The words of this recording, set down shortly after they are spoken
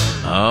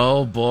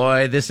Oh,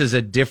 boy, this is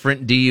a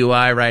different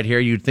DUI right here.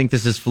 You'd think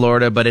this is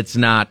Florida, but it's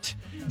not.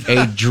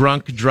 A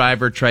drunk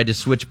driver tried to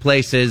switch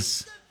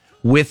places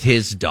with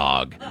his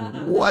dog.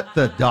 What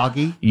the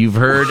doggy? You've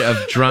heard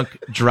of drunk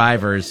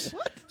drivers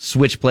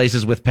switch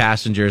places with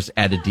passengers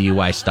at a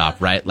DUI stop,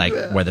 right? Like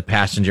where the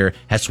passenger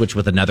has switched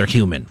with another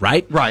human,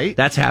 right? Right.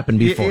 That's happened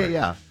before.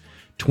 Yeah.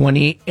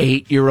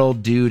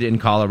 28-year-old dude in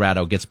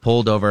Colorado gets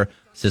pulled over,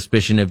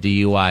 suspicion of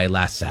DUI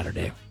last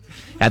Saturday.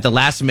 At the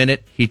last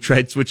minute, he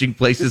tried switching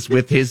places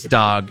with his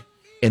dog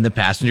in the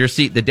passenger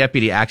seat. The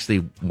deputy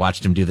actually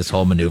watched him do this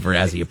whole maneuver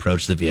as he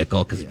approached the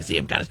vehicle because you could see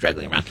him kind of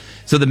struggling around.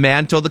 So the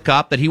man told the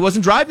cop that he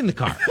wasn't driving the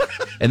car.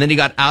 And then he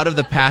got out of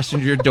the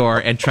passenger door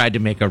and tried to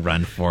make a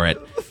run for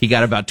it. He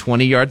got about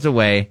 20 yards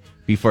away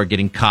before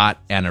getting caught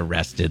and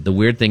arrested. The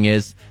weird thing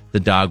is, the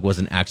dog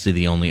wasn't actually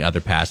the only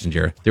other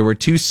passenger. There were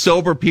two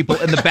sober people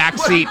in the back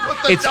seat.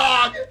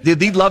 Dog.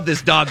 He loved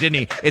this dog, didn't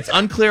he? It's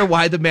unclear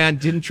why the man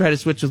didn't try to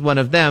switch with one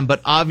of them,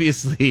 but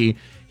obviously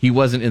he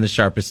wasn't in the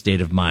sharpest state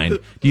of mind.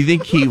 Do you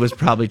think he was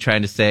probably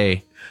trying to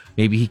say,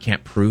 maybe he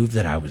can't prove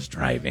that I was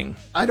driving?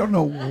 I don't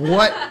know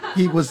what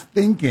he was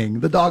thinking.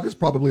 The dog is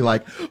probably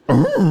like,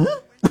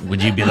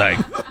 Would you be like,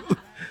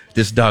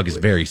 this dog is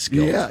very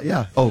skilled?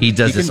 Yeah. Oh, he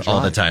does this can all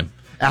the drive. time.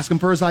 Ask him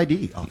for his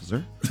ID,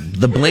 officer.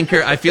 The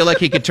blinker, I feel like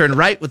he could turn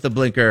right with the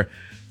blinker.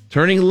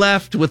 Turning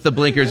left with the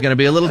blinker is going to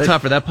be a little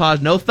tougher. That pause,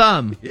 no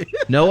thumb.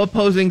 No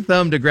opposing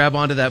thumb to grab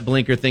onto that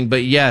blinker thing.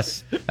 But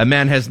yes, a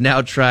man has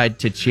now tried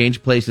to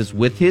change places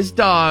with his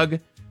dog,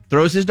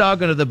 throws his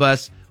dog under the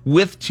bus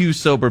with two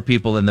sober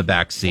people in the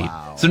back seat.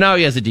 Wow. So now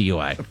he has a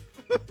DUI.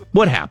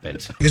 What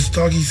happened? It's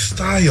Doggie's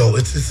style.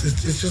 It's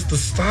just the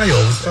style.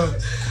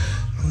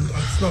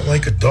 It's not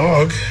like a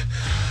dog.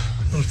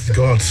 I don't have to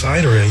go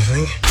outside or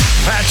anything.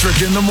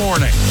 Patrick in the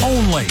morning,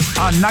 only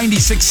on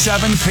 96.7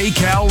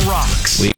 PayCal Rocks.